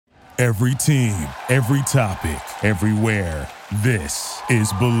Every team, every topic, everywhere. This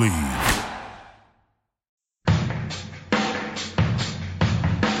is Believe.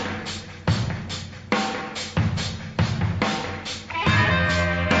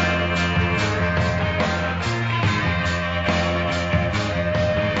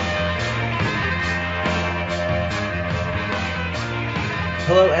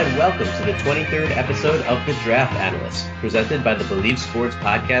 Hello and welcome to the 23rd episode of The Draft Analyst, presented by the Believe Sports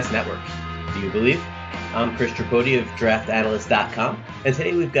Podcast Network. Do you believe? I'm Chris Tripodi of DraftAnalyst.com, and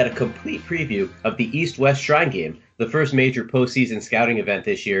today we've got a complete preview of the East-West Shrine Game, the first major postseason scouting event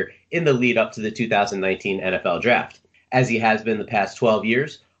this year in the lead up to the 2019 NFL Draft. As he has been the past 12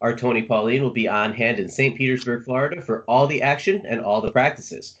 years, our Tony Pauline will be on hand in St. Petersburg, Florida for all the action and all the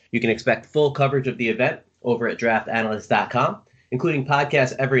practices. You can expect full coverage of the event over at DraftAnalyst.com, including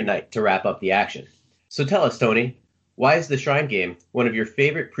podcasts every night to wrap up the action. So tell us, Tony, why is the Shrine Game one of your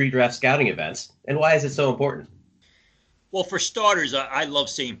favorite pre-draft scouting events, and why is it so important? Well, for starters, I love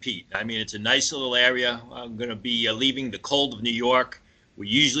St. Pete. I mean, it's a nice little area. I'm going to be leaving the cold of New York. We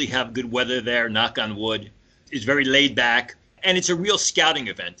usually have good weather there, knock on wood. It's very laid back, and it's a real scouting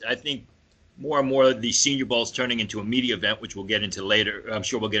event. I think more and more the Senior Bowl is turning into a media event, which we'll get into later. I'm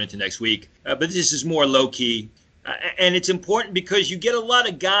sure we'll get into next week. But this is more low-key. And it's important because you get a lot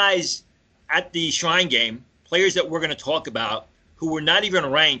of guys at the Shrine Game, players that we're going to talk about, who were not even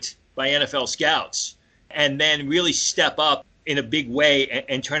ranked by NFL scouts, and then really step up in a big way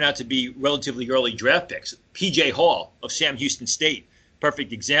and turn out to be relatively early draft picks. P.J. Hall of Sam Houston State,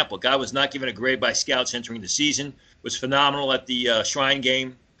 perfect example. Guy was not given a grade by scouts entering the season, was phenomenal at the Shrine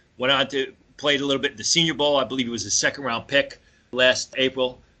Game, went on to play a little bit in the Senior Bowl. I believe he was a second-round pick last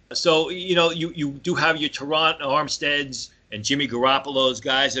April. So, you know, you do have your Teron Armsteads and Jimmy Garoppolo's,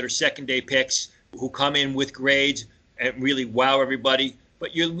 guys that are second-day picks who come in with grades and really wow everybody.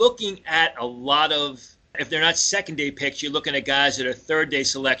 But you're looking at a lot of, if they're not second-day picks, you're looking at guys that are third-day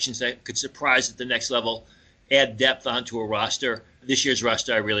selections that could surprise at the next level, add depth onto a roster. This year's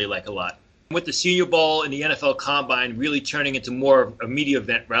roster I really like a lot. With the Senior Bowl and the NFL Combine really turning into more of a media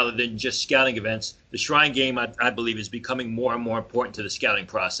event rather than just scouting events, the Shrine Game, I believe, is becoming more and more important to the scouting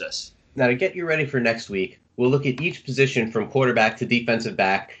process. Now, to get you ready for next week, we'll look at each position from quarterback to defensive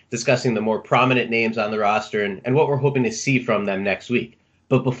back, discussing the more prominent names on the roster and what we're hoping to see from them next week.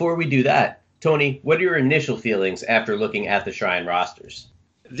 But before we do that, Tony, what are your initial feelings after looking at the Shrine rosters?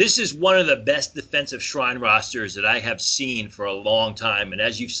 This is one of the best defensive Shrine rosters that I have seen for a long time. And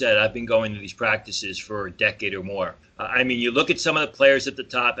as you've said, I've been going to these practices for a decade or more. I mean, you look at some of the players at the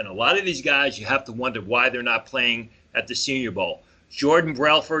top, and a lot of these guys, you have to wonder why they're not playing at the Senior Bowl. Jordan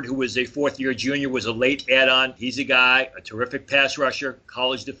Brailford, who was a fourth-year junior, was a late add-on. He's a guy, a terrific pass rusher,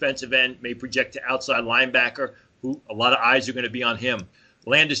 college defensive end, may project to outside linebacker, who a lot of eyes are going to be on him.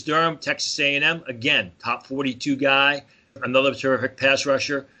 Landis Durham, Texas A&M, again, top 42 guy. Another terrific pass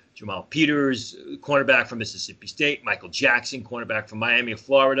rusher, Jamal Peters, cornerback from Mississippi State, Michael Jackson, cornerback from Miami of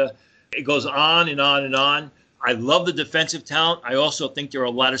Florida. It goes on and on and on. I love the defensive talent. I also think there are a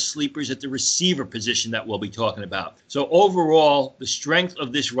lot of sleepers at the receiver position that we'll be talking about. So overall, the strength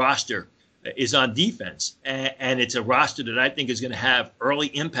of this roster is on defense, and it's a roster that I think is going to have early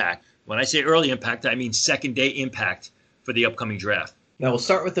impact. When I say early impact, I mean second-day impact for the upcoming draft. Now, we'll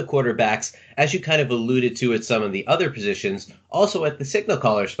start with the quarterbacks. As you kind of alluded to at some of the other positions, also at the signal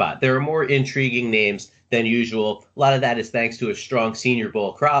caller spot, there are more intriguing names than usual. A lot of that is thanks to a strong Senior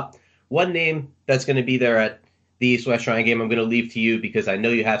Bowl crop. One name that's going to be there at the East-West Shrine Game I'm going to leave to you because I know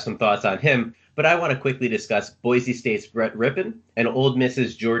you have some thoughts on him, but I want to quickly discuss Boise State's Brett Rypien and Ole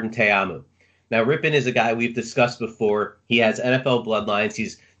Miss's Jordan Ta'amu. Now, Rypien is a guy we've discussed before. He has NFL bloodlines.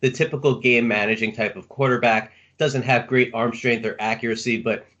 He's the typical game-managing type of quarterback. Doesn't have great arm strength or accuracy,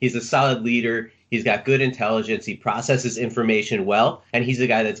 but he's a solid leader. He's got good intelligence. He processes information well, and he's a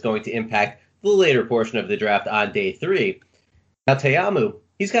guy that's going to impact the later portion of the draft on day 3. Now, Ta'amu,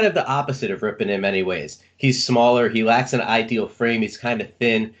 he's kind of the opposite of Rypien in many ways. He's smaller. He lacks an ideal frame. He's kind of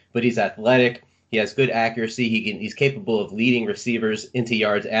thin, but he's athletic. He has good accuracy. He's capable of leading receivers into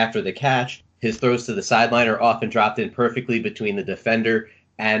yards after the catch. His throws to the sideline are often dropped in perfectly between the defender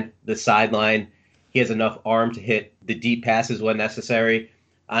and the sideline. He has enough arm to hit the deep passes when necessary.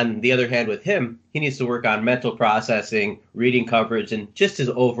 On the other hand, with him, he needs to work on mental processing, reading coverage, and just his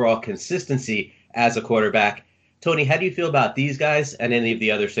overall consistency as a quarterback. Tony, how do you feel about these guys and any of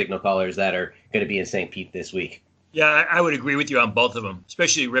the other signal callers that are going to be in St. Pete this week? Yeah, I would agree with you on both of them,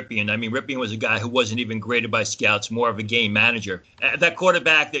 especially Rypien. I mean, Rypien was a guy who wasn't even graded by scouts, more of a game manager. That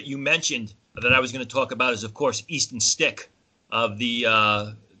quarterback that you mentioned that I was going to talk about is, of course, Easton Stick of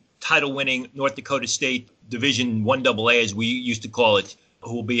the title-winning North Dakota State Division 1AA, as we used to call it.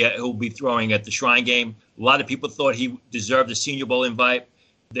 who will be throwing at the Shrine game. A lot of people thought he deserved a Senior Bowl invite.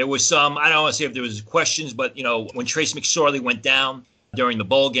 There was some, I don't want to say if there was questions, but, when Trace McSorley went down during the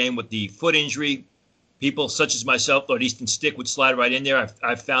bowl game with the foot injury, people such as myself thought Easton Stick would slide right in there.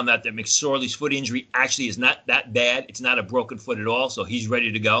 I've found that McSorley's foot injury actually is not that bad. It's not a broken foot at all, so he's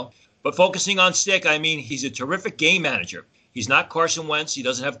ready to go. But focusing on Stick, he's a terrific game manager. He's not Carson Wentz. He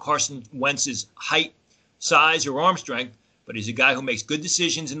doesn't have Carson Wentz's height, size, or arm strength, but he's a guy who makes good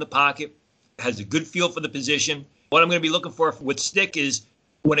decisions in the pocket, has a good feel for the position. What I'm going to be looking for with Stick is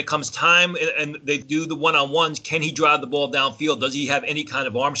when it comes time and they do the one-on-ones, can he drive the ball downfield? Does he have any kind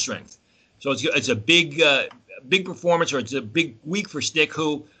of arm strength? So it's a big performance, or it's a big week for Stick,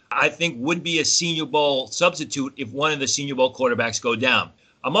 who I think would be a Senior Bowl substitute if one of the Senior Bowl quarterbacks go down.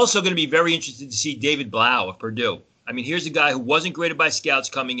 I'm also going to be very interested to see David Blau of Purdue. Here's a guy who wasn't graded by scouts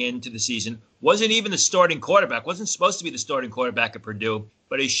coming into the season, wasn't even the starting quarterback, wasn't supposed to be the starting quarterback at Purdue,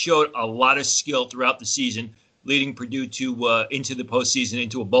 but he showed a lot of skill throughout the season, leading Purdue to into the postseason,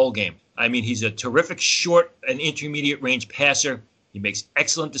 into a bowl game. He's a terrific short and intermediate range passer. He makes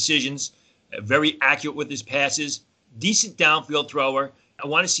excellent decisions, very accurate with his passes, decent downfield thrower. I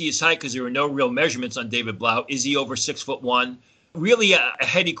want to see his height because there are no real measurements on David Blau. Is he over 6'1"? Really a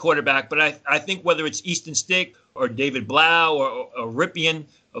heady quarterback, but I think whether it's Easton Stick or David Blau or Ripien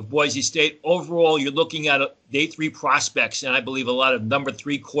of Boise State, overall you're looking at day 3 prospects, and I believe a lot of number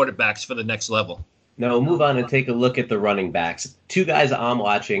 3 quarterbacks for the next level. Now we'll move on and take a look at the running backs. 2 guys I'm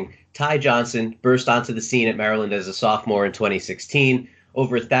watching. Ty Johnson burst onto the scene at Maryland as a sophomore in 2016.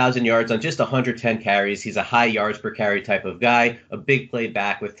 Over 1,000 yards on just 110 carries. He's a high yards per carry type of guy, a big play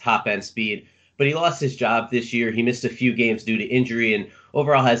back with top end speed. But he lost his job this year. He missed a few games due to injury and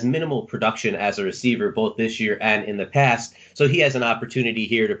overall has minimal production as a receiver both this year and in the past. So he has an opportunity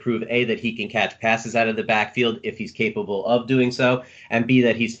here to prove, A, that he can catch passes out of the backfield if he's capable of doing so, and B,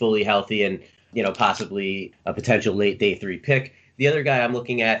 that he's fully healthy and, possibly a potential late day 3 pick. The other guy I'm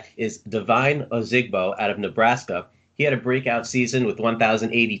looking at is Devine Ozigbo out of Nebraska. He had a breakout season with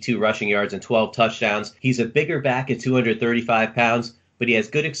 1,082 rushing yards and 12 touchdowns. He's a bigger back at 235 pounds, but he has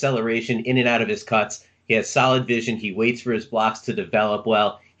good acceleration in and out of his cuts. He has solid vision. He waits for his blocks to develop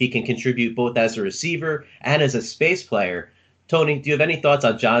well. He can contribute both as a receiver and as a space player. Tony, do you have any thoughts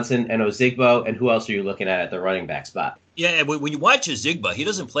on Johnson and Ozigbo, and who else are you looking at the running back spot? Yeah, when you watch Ozigbo, he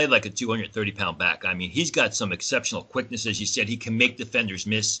doesn't play like a 230-pound back. He's got some exceptional quickness, as you said. He can make defenders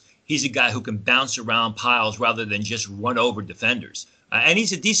miss. He's a guy who can bounce around piles rather than just run over defenders. And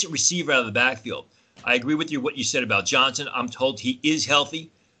he's a decent receiver out of the backfield. I agree with you what you said about Johnson. I'm told he is healthy.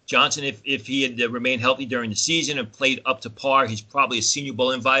 Johnson, if he had remained healthy during the season and played up to par, he's probably a Senior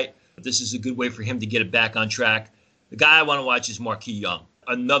Bowl invite. But this is a good way for him to get it back on track. The guy I want to watch is Marquis Young,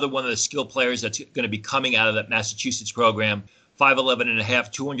 another one of the skill players that's going to be coming out of that Massachusetts program. 5'11 and a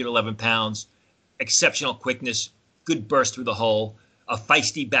half, 211 pounds, exceptional quickness, good burst through the hole, a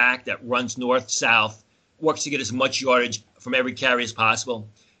feisty back that runs north-south, works to get as much yardage from every carry as possible.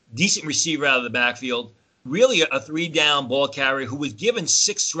 Decent receiver out of the backfield, really a 3-down ball carrier who was given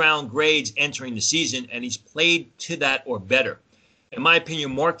 6th-round grades entering the season, and he's played to that or better. In my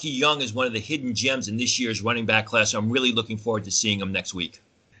opinion, Marquis Young is one of the hidden gems in this year's running back class. I'm really looking forward to seeing him next week.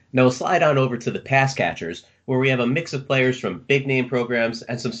 Now we'll slide on over to the pass catchers, where we have a mix of players from big-name programs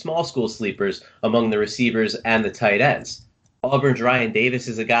and some small school sleepers among the receivers and the tight ends. Auburn's Ryan Davis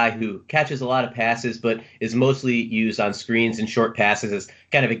is a guy who catches a lot of passes, but is mostly used on screens and short passes as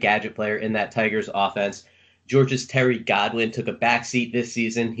kind of a gadget player in that Tigers offense. Georgia's Terry Godwin took a backseat this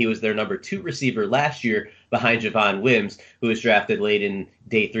season. He was their number 2 receiver last year behind Javon Wims, who was drafted late in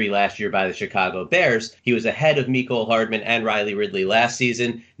day 3 last year by the Chicago Bears. He was ahead of Mecole Hardman and Riley Ridley last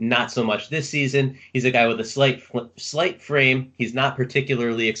season, not so much this season. He's a guy with a slight frame. He's not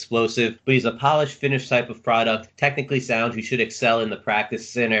particularly explosive, but he's a polished, finished type of product, technically sound, who should excel in the practice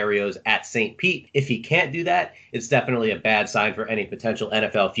scenarios at St. Pete. If he can't do that, it's definitely a bad sign for any potential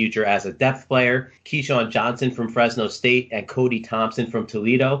NFL future as a depth player. Keyshawn Johnson from Fresno State and Cody Thompson from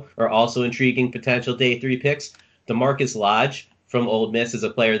Toledo are also intriguing potential day 3 picks. DeMarcus Lodge from Ole Miss is a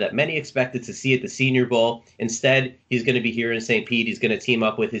player that many expected to see at the Senior Bowl. Instead, he's going to be here in St. Pete. He's going to team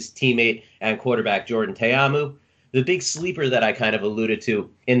up with his teammate and quarterback Jordan Ta'amu. The big sleeper that I kind of alluded to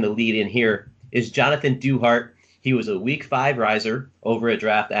in the lead-in here is Jonathan Duhart. He was a Week 5 riser over at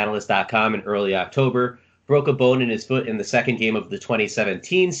DraftAnalyst.com in early October. Broke a bone in his foot in the second game of the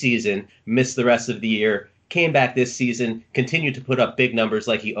 2017 season, missed the rest of the year, came back this season, continued to put up big numbers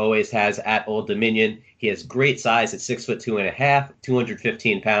like he always has at Old Dominion. He has great size at 6'2.5",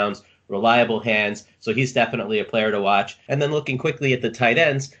 215 pounds, reliable hands. So he's definitely a player to watch. And then looking quickly at the tight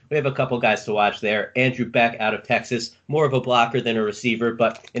ends, we have a couple guys to watch there. Andrew Beck out of Texas, more of a blocker than a receiver,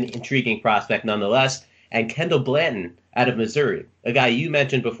 but an intriguing prospect nonetheless. And Kendall Blanton out of Missouri, a guy you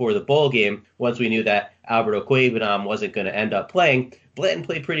mentioned before the bowl game. Once we knew that Alberto Cuevinam wasn't going to end up playing, Blanton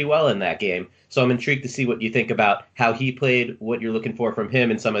played pretty well in that game. So I'm intrigued to see what you think about how he played, what you're looking for from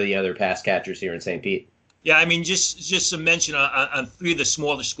him and some of the other pass catchers here in St. Pete. Yeah, I mean, just some mention on three of the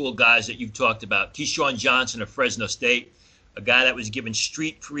smaller school guys that you've talked about. Keyshawn Johnson of Fresno State, a guy that was given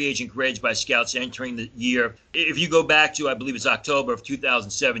street free agent grades by scouts entering the year. If you go back to, I believe it's October of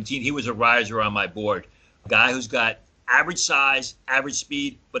 2017, he was a riser on my board. A guy who's got average size, average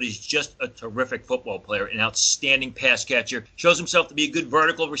speed, but is just a terrific football player, an outstanding pass catcher. Shows himself to be a good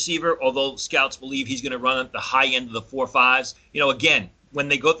vertical receiver, although scouts believe he's going to run at the high end of the 4.5s. Again, when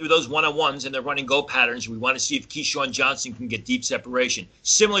they go through those one-on-ones and they're running go patterns, we want to see if Keyshawn Johnson can get deep separation.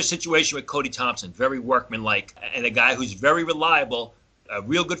 Similar situation with Cody Thompson, very workmanlike, and a guy who's very reliable, a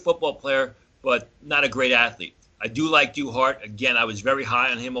real good football player, but not a great athlete. I do like Duhart. Again, I was very high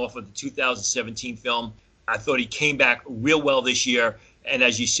on him off of the 2017 film. I thought he came back real well this year. And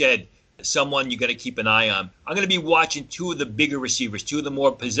as you said, someone you got to keep an eye on. I'm going to be watching two of the bigger receivers, two of the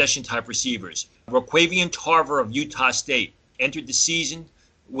more possession-type receivers. Raquavian Tarver of Utah State entered the season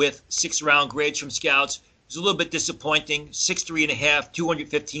with 6th-round grades from scouts. It was a little bit disappointing. 6'3.5",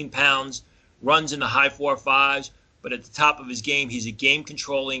 215 pounds, runs in the high 4.5s. But at the top of his game, he's a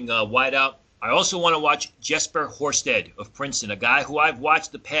game-controlling wideout. I also want to watch Jesper Horsted of Princeton, a guy who I've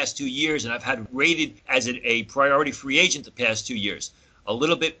watched the past 2 years and I've had rated as a priority free agent the past 2 years. A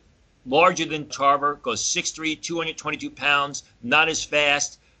little bit larger than Tarver, goes 6'3", 222 pounds, not as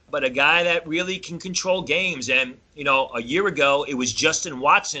fast, but a guy that really can control games. And, a year ago, it was Justin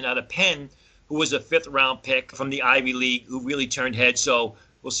Watson out of Penn, who was a 5th-round pick from the Ivy League, who really turned heads. So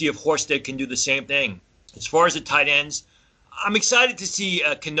we'll see if Horsted can do the same thing. As far as the tight ends, I'm excited to see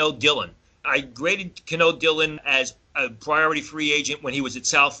Keno Dillon. I graded Keno Dillon as a priority free agent when he was at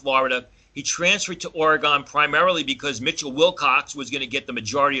South Florida. He transferred to Oregon primarily because Mitchell Wilcox was going to get the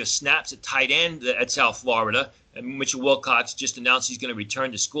majority of snaps at tight end at South Florida. And Mitchell Wilcox just announced he's going to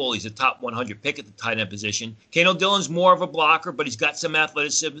return to school. He's a top 100 pick at the tight end position. Keno Dillon's more of a blocker, but he's got some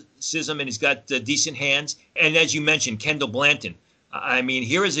athleticism and he's got decent hands. And as you mentioned, Kendall Blanton. I mean,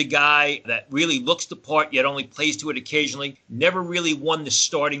 here is a guy that really looks the part, yet only plays to it occasionally. Never really won the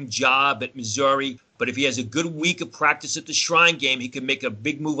starting job at Missouri. But if he has a good week of practice at the Shrine game, he could make a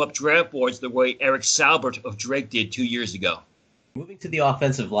big move up draft boards the way Eric Salbert of Drake did 2 years ago. Moving to the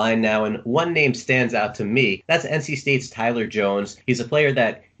offensive line now, and one name stands out to me. That's NC State's Tyler Jones. He's a player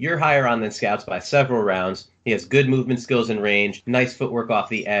that you're higher on than scouts by several rounds. He has good movement skills and range, nice footwork off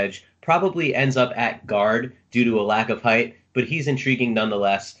the edge, probably ends up at guard due to a lack of height, but he's intriguing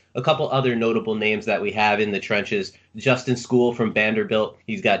nonetheless. A couple other notable names that we have in the trenches. Justin School from Vanderbilt.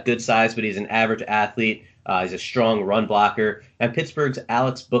 He's got good size, but he's an average athlete. He's a strong run blocker. And Pittsburgh's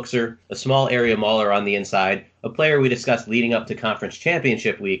Alex Buchser, a small area mauler on the inside, a player we discussed leading up to conference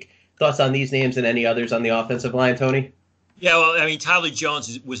championship week. Thoughts on these names and any others on the offensive line, Tony? Yeah, well, I mean, Tyler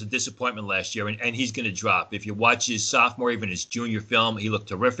Jones was a disappointment last year, and he's going to drop. If you watch his sophomore, even his junior film, he looked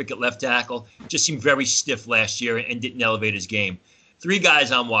terrific at left tackle. Just seemed very stiff last year and didn't elevate his game. Three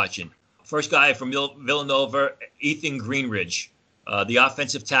guys I'm watching. First guy from Villanova, Ethan Greenridge, the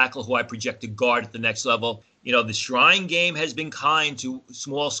offensive tackle who I project to guard at the next level. The Shrine game has been kind to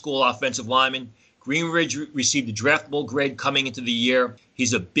small school offensive linemen. Greenridge received a draftable grade coming into the year.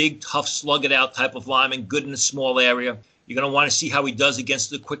 He's a big, tough, slug-it-out type of lineman, good in a small area. You're going to want to see how he does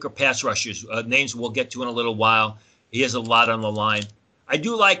against the quicker pass rushers, names we'll get to in a little while. He has a lot on the line. I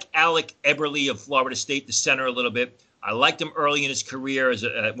do like Alec Eberle of Florida State, the center, a little bit. I liked him early in his career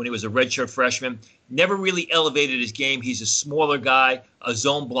when he was a redshirt freshman. Never really elevated his game. He's a smaller guy, a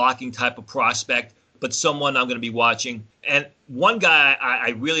zone blocking type of prospect, but someone I'm going to be watching. And one guy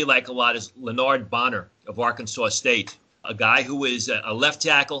I really like a lot is Leonard Bonner of Arkansas State, a guy who is a left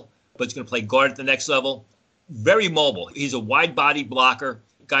tackle, but he's going to play guard at the next level. Very mobile. He's a wide-body blocker,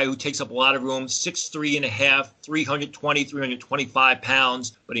 guy who takes up a lot of room, 6'3.5", 320, 325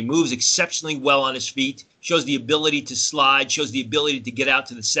 pounds, but he moves exceptionally well on his feet, shows the ability to slide, shows the ability to get out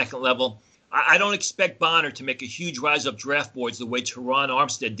to the second level. I don't expect Bonner to make a huge rise up draft boards the way Teron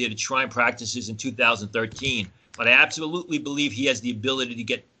Armstead did at Shrine practices in 2013, but I absolutely believe he has the ability to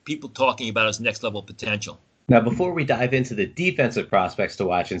get people talking about his next level potential. Now, before we dive into the defensive prospects to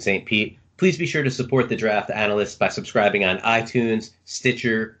watch in St. Pete, please be sure to support the Draft Analysts by subscribing on iTunes,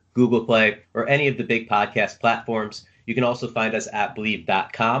 Stitcher, Google Play, or any of the big podcast platforms. You can also find us at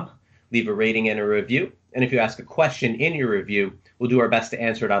Believe.com. Leave a rating and a review. And if you ask a question in your review, we'll do our best to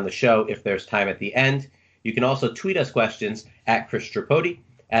answer it on the show if there's time at the end. You can also tweet us questions at Chris Tripodi,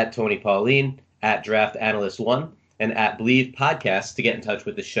 at Tony Pauline, at Draft Analyst 1, and at Believe Podcast to get in touch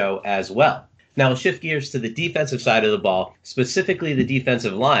with the show as well. Now we'll shift gears to the defensive side of the ball, specifically the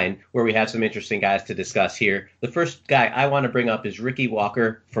defensive line, where we have some interesting guys to discuss here. The first guy I want to bring up is Ricky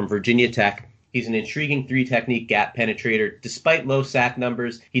Walker from Virginia Tech. He's an intriguing three-technique gap penetrator. Despite low sack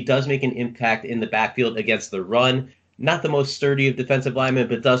numbers, he does make an impact in the backfield against the run. Not the most sturdy of defensive linemen,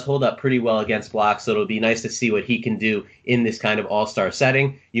 but does hold up pretty well against blocks, so it'll be nice to see what he can do in this kind of all-star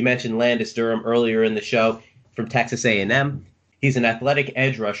setting. You mentioned Landis Durham earlier in the show from Texas A&M. He's an athletic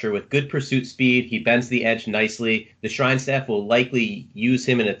edge rusher with good pursuit speed. He bends the edge nicely. The Shrine staff will likely use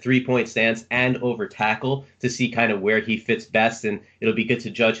him in a three-point stance and over tackle to see kind of where he fits best, and it'll be good to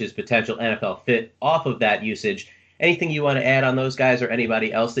judge his potential NFL fit off of that usage. Anything you want to add on those guys or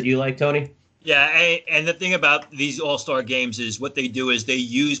anybody else that you like, Tony? Yeah, and the thing about these all-star games is what they do is they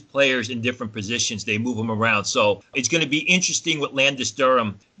use players in different positions. They move them around. So it's going to be interesting with Landis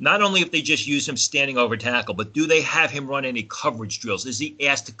Durham, not only if they just use him standing over tackle, but do they have him run any coverage drills? Is he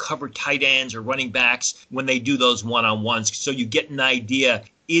asked to cover tight ends or running backs when they do those one-on-ones? So you get an idea,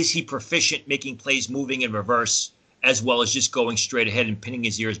 is he proficient making plays moving in reverse, as well as just going straight ahead and pinning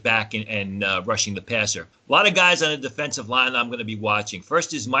his ears back and rushing the passer. A lot of guys on the defensive line I'm going to be watching.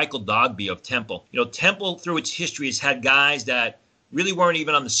 First is Michael Dogbe of Temple. You know, Temple, through its history, has had guys that really weren't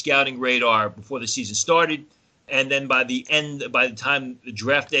even on the scouting radar before the season started. And then by the time the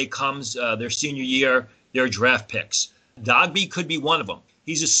draft day comes, their senior year, they're draft picks. Dogbe could be one of them.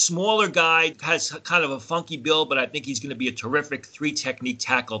 He's a smaller guy, has kind of a funky build, but I think he's going to be a terrific three-technique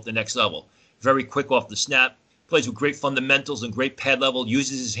tackle at the next level. Very quick off the snap. Plays with great fundamentals and great pad level,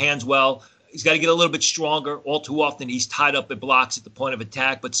 uses his hands well. He's got to get a little bit stronger. All too often, he's tied up at blocks at the point of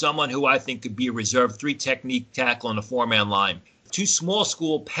attack, but someone who I think could be a reserve three-technique tackle on a four-man line. Two small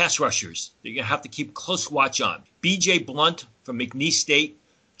school pass rushers that you're going to have to keep close watch on. B.J. Blunt from McNeese State,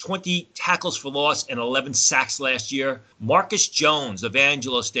 20 tackles for loss and 11 sacks last year. Marcus Jones of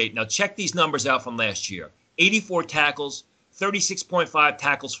Angelo State. Now, check these numbers out from last year. 84 tackles, 36.5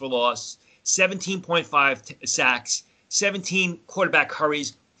 tackles for loss, 17.5 sacks, 17 quarterback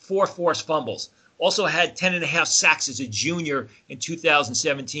hurries, 4 forced fumbles. Also had 10.5 sacks as a junior in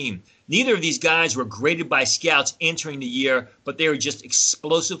 2017. Neither of these guys were graded by scouts entering the year, but they were just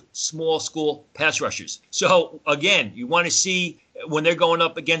explosive small school pass rushers. So, again, you want to see when they're going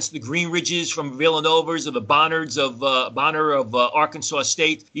up against the Green Ridges from Villanovas or the Bonners of Bonner of Arkansas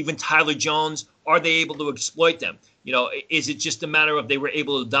State, even Tyler Jones, are they able to exploit them? You know, is it just a matter of they were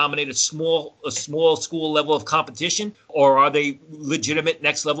able to dominate a small school level of competition, or are they legitimate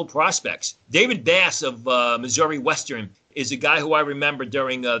next level prospects? David Bass of Missouri Western is a guy who I remember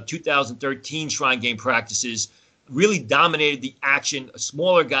during 2013 Shrine Game practices, really dominated the action. A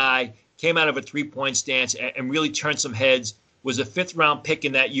smaller guy, came out of a three-point stance and really turned some heads, was a fifth-round pick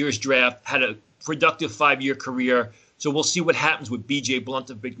in that year's draft, had a productive 5-year career. So we'll see what happens with B.J. Blunt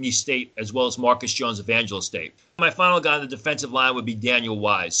of McNeese State as well as Marcus Jones of Angelo State. My final guy on the defensive line would be Daniel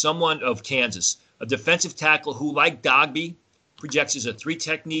Wise, someone of Kansas, a defensive tackle who, like Dogbe, projects as a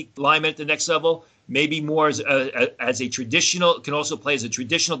three-technique lineman at the next level, maybe more as a traditional, can also play as a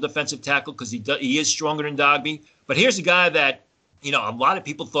traditional defensive tackle because he is stronger than Dogbe. But here's a guy that, you know, a lot of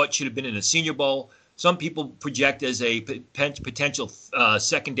people thought should have been in the Senior Bowl. Some people project as a potential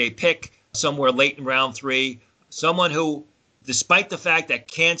second-day pick somewhere late in round 3. Someone who, despite the fact that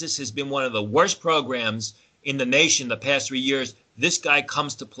Kansas has been one of the worst programs in the nation the past 3 years, this guy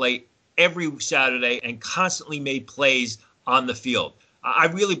comes to play every Saturday and constantly made plays on the field. I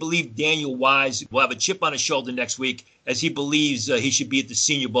really believe Daniel Wise will have a chip on his shoulder next week as he believes he should be at the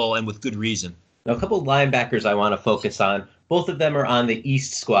Senior Bowl, and with good reason. Now, a couple of linebackers I want to focus on. Both of them are on the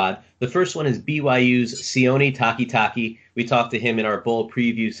East squad. The first one is BYU's Sione Takitaki. We talked to him in our bowl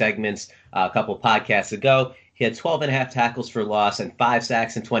preview segments a couple podcasts ago. He had 12.5 tackles for loss and 5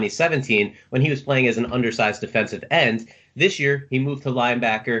 sacks in 2017 when he was playing as an undersized defensive end. This year, he moved to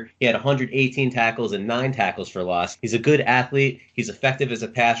linebacker. He had 118 tackles and 9 tackles for loss. He's a good athlete. He's effective as a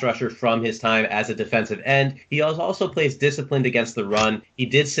pass rusher from his time as a defensive end. He also plays disciplined against the run. He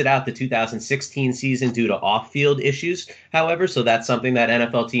did sit out the 2016 season due to off-field issues, however, so that's something that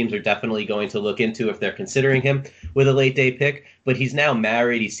NFL teams are definitely going to look into if they're considering him with a late-day pick. But he's now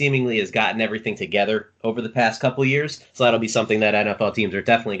married. He seemingly has gotten everything together over the past couple years, so that'll be something that NFL teams are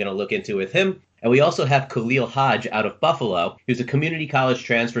definitely going to look into with him. And we also have Khalil Hodge out of Buffalo, who's a community college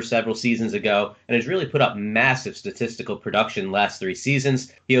transfer several seasons ago and has really put up massive statistical production last 3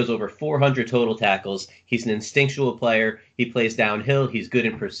 seasons. He has over 400 total tackles. He's an instinctual player. He plays downhill. He's good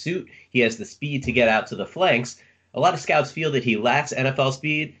in pursuit. He has the speed to get out to the flanks. A lot of scouts feel that he lacks NFL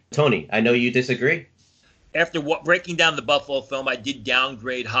speed. Tony, I know you disagree. After breaking down the Buffalo film, I did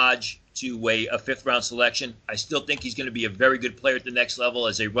downgrade Hodge to a fifth-round selection. I still think he's going to be a very good player at the next level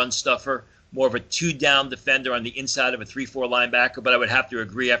as a run stuffer, more of a two-down defender on the inside of a 3-4 linebacker, but I would have to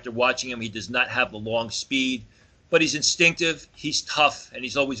agree after watching him, he does not have the long speed, but he's instinctive, he's tough, and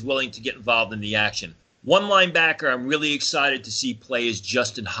he's always willing to get involved in the action. One linebacker I'm really excited to see play is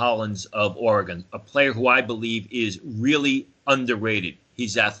Justin Hollins of Oregon, a player who I believe is really underrated.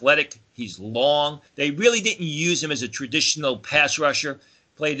 He's athletic, he's long. They really didn't use him as a traditional pass rusher.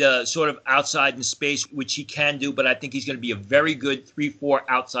 Played sort of outside in space, which he can do, but I think he's going to be a very good 3-4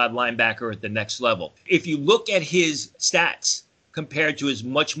 outside linebacker at the next level. If you look at his stats compared to his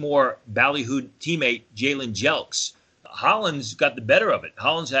much more ballyhooed teammate, Jalen Jelks, Hollins got the better of it.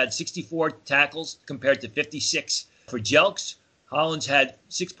 Hollins had 64 tackles compared to 56 for Jelks. Hollins had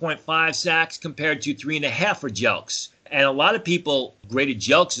 6.5 sacks compared to 3.5 for Jelks. And a lot of people graded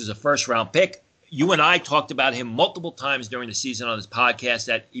Jelks as a first-round pick. You and I talked about him multiple times during the season on this podcast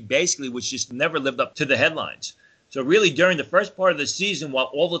that he basically was just never lived up to the headlines. So really during the first part of the season,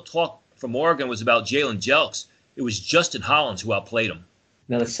 while all the talk from Oregon was about Jalen Jelks, it was Justin Hollins who outplayed him.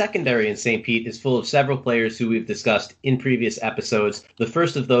 Now, the secondary in St. Pete is full of several players who we've discussed in previous episodes. The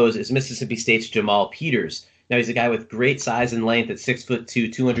first of those is Mississippi State's Jamal Peters. Now, he's a guy with great size and length at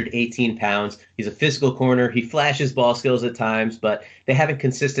 6'2", 218 pounds. He's a physical corner. He flashes ball skills at times, but they haven't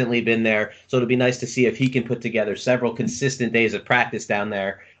consistently been there. So it'll be nice to see if he can put together several consistent days of practice down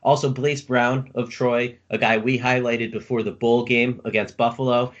there. Also, Blaise Brown of Troy, a guy we highlighted before the bowl game against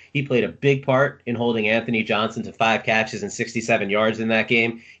Buffalo. He played a big part in holding Anthony Johnson to 5 catches and 67 yards in that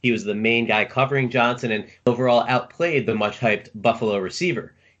game. He was the main guy covering Johnson and overall outplayed the much-hyped Buffalo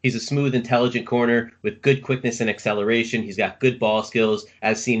receiver. He's a smooth, intelligent corner with good quickness and acceleration. He's got good ball skills,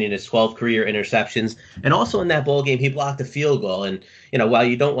 as seen in his 12 career interceptions. And also in that bowl game, he blocked a field goal. And, while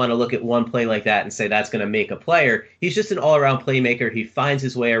you don't want to look at one play like that and say that's going to make a player, he's just an all-around playmaker. He finds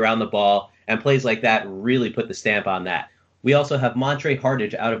his way around the ball, and plays like that really put the stamp on that. We also have Montre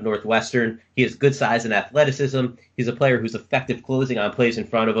Hardage out of Northwestern. He has good size and athleticism. He's a player who's effective closing on plays in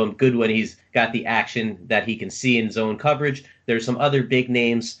front of him, good when he's got the action that he can see in zone coverage. There's some other big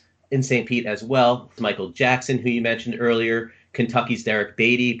names in St. Pete as well. Michael Jackson, who you mentioned earlier, Kentucky's Derek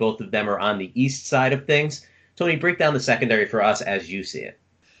Beatty. Both of them are on the east side of things. Tony, break down the secondary for us as you see it.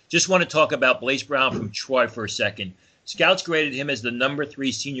 Just want to talk about Blaise Brown from Troy for a second. Scouts graded him as the number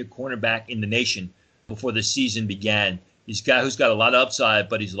 3 senior cornerback in the nation before the season began. He's a guy who's got a lot of upside,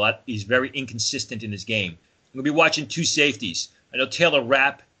 but he's very inconsistent in his game. I'm going to be watching 2 safeties. I know Taylor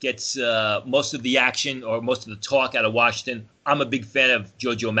Rapp gets most of the action or most of the talk out of Washington. I'm a big fan of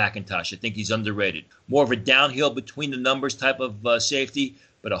JoJo McIntosh. I think he's underrated. More of a downhill between the numbers type of safety,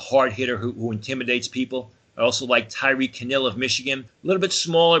 but a hard hitter who intimidates people. I also like Tyree Cannell of Michigan. A little bit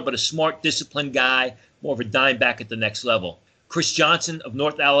smaller, but a smart, disciplined guy. More of a dime back at the next level. Chris Johnson of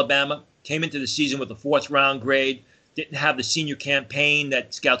North Alabama came into the season with a 4th-round grade. Didn't have the senior campaign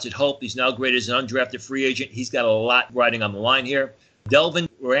that scouts had hoped. He's now graded as an undrafted free agent. He's got a lot riding on the line here. Delvin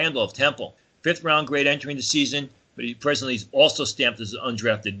Randall of Temple, 5th-round grade entering the season, but he presently is also stamped as an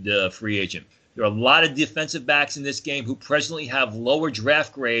undrafted free agent. There are a lot of defensive backs in this game who presently have lower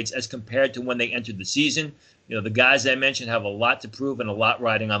draft grades as compared to when they entered the season. The guys I mentioned have a lot to prove and a lot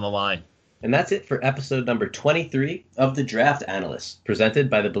riding on the line. And that's it for episode number 23 of The Draft Analysts, presented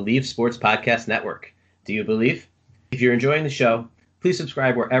by the Believe Sports Podcast Network. Do you believe? If you're enjoying the show, please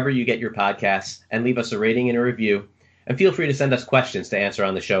subscribe wherever you get your podcasts and leave us a rating and a review. And feel free to send us questions to answer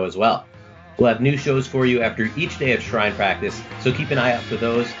on the show as well. We'll have new shows for you after each day of Shrine practice, so keep an eye out for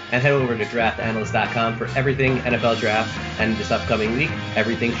those and head over to draftanalyst.com for everything NFL Draft and this upcoming week,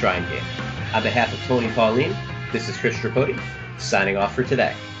 everything Shrine game. On behalf of Tony Pauline, this is Chris Tripodi, signing off for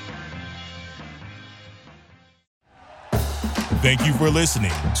today. Thank you for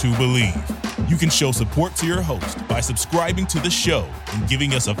listening to Believe. You can show support to your host by subscribing to the show and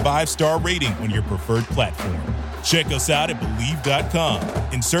giving us a 5-star rating on your preferred platform. Check us out at Believe.com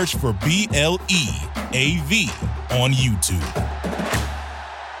and search for BLEAV on YouTube.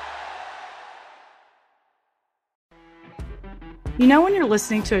 You know when you're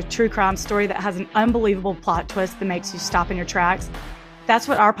listening to a true crime story that has an unbelievable plot twist that makes you stop in your tracks? That's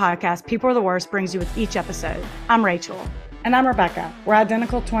what our podcast, People Are the Worst, brings you with each episode. I'm Rachel. And I'm Rebecca. We're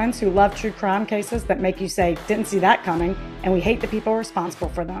identical twins who love true crime cases that make you say, didn't see that coming, and we hate the people responsible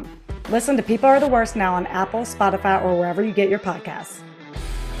for them. Listen to People Are the Worst now on Apple, Spotify, or wherever you get your podcasts.